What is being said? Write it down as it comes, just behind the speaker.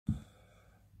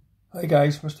Hi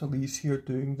guys, Mr. Lee's here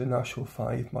doing the National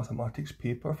 5 Mathematics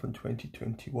paper from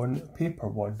 2021, paper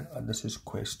 1, and this is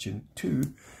question 2,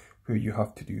 where you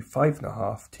have to do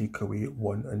 5.5, take away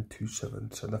 1 and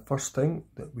 2/7. And the first thing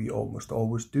that we almost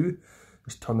always do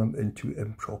is turn them into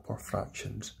improper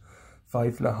fractions.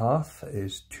 5.5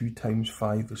 is 2 times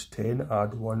 5 is 10,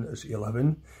 add 1 is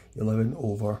 11, 11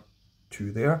 over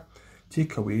 2 there.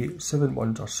 Take away 7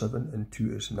 ones are 7 and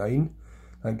 2 is 9,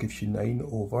 that gives you 9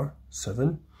 over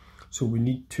 7. So we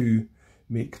need to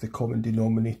make the common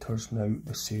denominators now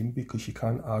the same because you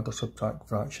can't add or subtract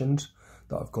fractions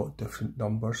that have got different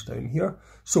numbers down here.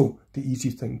 So the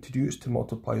easy thing to do is to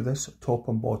multiply this top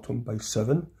and bottom by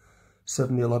 7.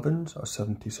 7 11s are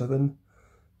 77,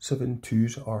 7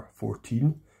 2s are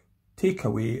 14. Take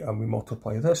away and we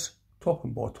multiply this top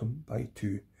and bottom by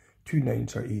 2. 2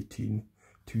 9s are 18,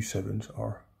 2 7s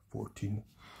are 14.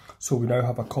 So we now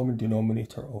have a common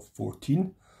denominator of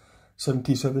 14.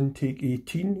 77 take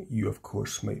 18, you of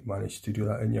course might manage to do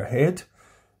that in your head.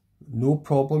 No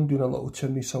problem doing a little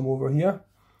chimney sum over here.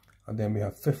 And then we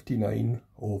have 59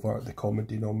 over the common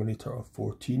denominator of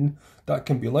 14. That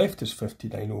can be left as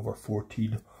 59 over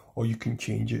 14, or you can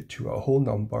change it to a whole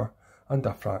number and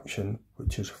a fraction,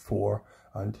 which is 4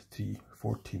 and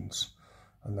 3/14.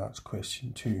 And that's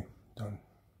question 2 done.